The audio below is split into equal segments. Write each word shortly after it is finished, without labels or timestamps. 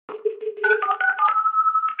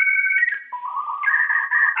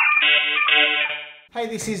Hey,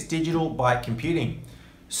 this is Digital by Computing.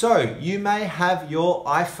 So you may have your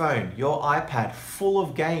iPhone, your iPad full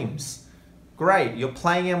of games. Great, you're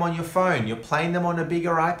playing them on your phone, you're playing them on a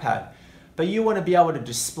bigger iPad, but you want to be able to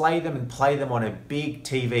display them and play them on a big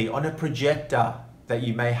TV, on a projector that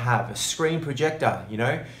you may have, a screen projector, you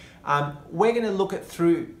know. We're going to look at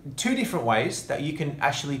through two different ways that you can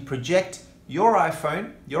actually project your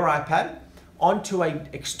iPhone, your iPad, onto an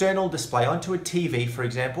external display, onto a TV, for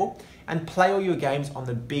example, and play all your games on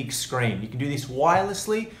the big screen. You can do this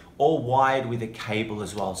wirelessly or wired with a cable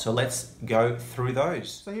as well. So let's go through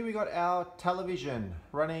those. So here we got our television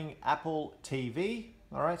running Apple TV.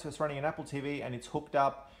 All right, so it's running an Apple TV and it's hooked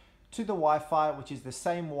up to the Wi-Fi, which is the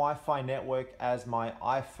same Wi-Fi network as my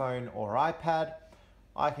iPhone or iPad.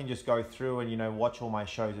 I can just go through and watch all my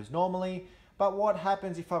shows as normally. But what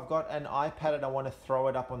happens if I've got an iPad and I want to throw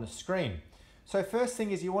it up on the screen? So first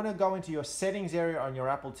thing is you want to go into your settings area on your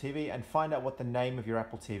Apple TV and find out what the name of your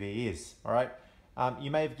Apple TV is, all right?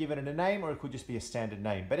 You may have given it a name or it could just be a standard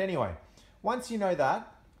name. But anyway, once you know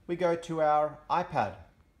that, we go to our iPad.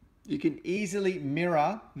 You can easily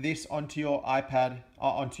mirror this onto your iPad,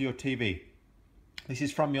 onto your TV. This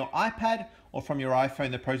is from your iPad or from your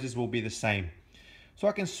iPhone, the process will be the same. So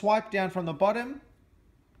I can swipe down from the bottom,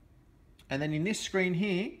 and then in this screen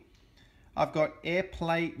here, I've got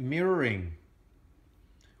AirPlay mirroring,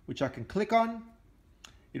 which I can click on.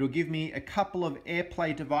 It'll give me a couple of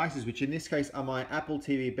AirPlay devices, which in this case are my Apple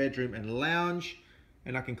TV bedroom and lounge.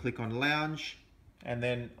 And I can click on lounge, and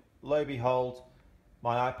then lo and behold,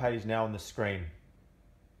 my iPad is now on the screen.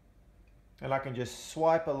 And I can just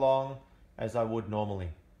swipe along as I would normally.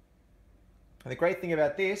 And the great thing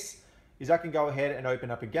about this is I can go ahead and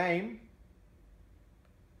open up a game.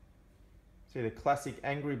 See the classic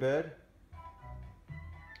Angry Bird.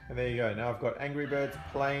 And there you go. Now I've got Angry Birds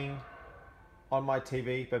playing on my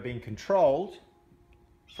TV, but being controlled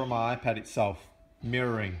from my iPad itself,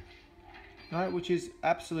 mirroring. All right, which is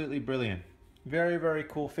absolutely brilliant. Very, very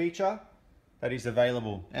cool feature that is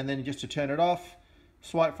available. And then just to turn it off,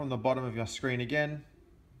 swipe from the bottom of your screen again,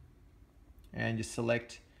 and just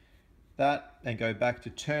select that and go back to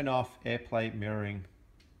turn off AirPlay mirroring.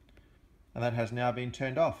 And that has now been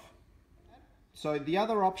turned off. So the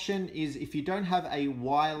other option is if you don't have a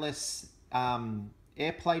wireless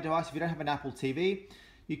AirPlay device, if you don't have an Apple TV,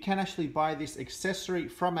 you can actually buy this accessory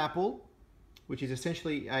from Apple, which is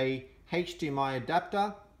essentially a HDMI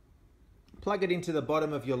adapter. Plug it into the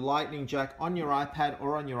bottom of your lightning jack on your iPad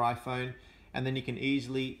or on your iPhone, and then you can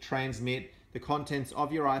easily transmit the contents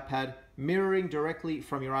of your iPad, mirroring directly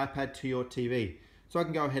from your iPad to your TV. So I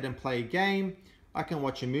can go ahead and play a game, I can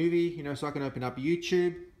watch a movie, so I can open up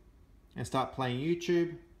YouTube and start playing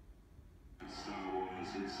YouTube.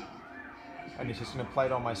 And it's just going to play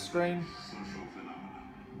it on my screen.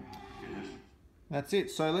 That's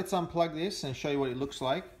it. So let's unplug this and show you what it looks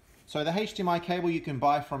like. So the HDMI cable you can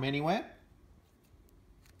buy from anywhere.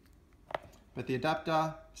 But the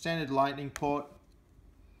adapter, standard lightning port.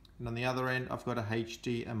 And on the other end, I've got a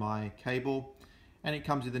HDMI cable. And it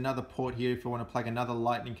comes with another port here if you want to plug another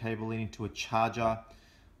lightning cable into a charger.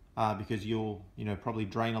 Because you'll probably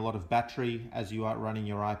drain a lot of battery as you are running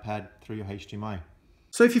your iPad through your HDMI.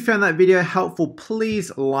 So if you found that video helpful,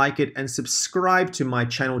 please like it and subscribe to my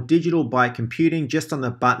channel Digital by Computing just on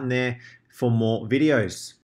the button there for more videos.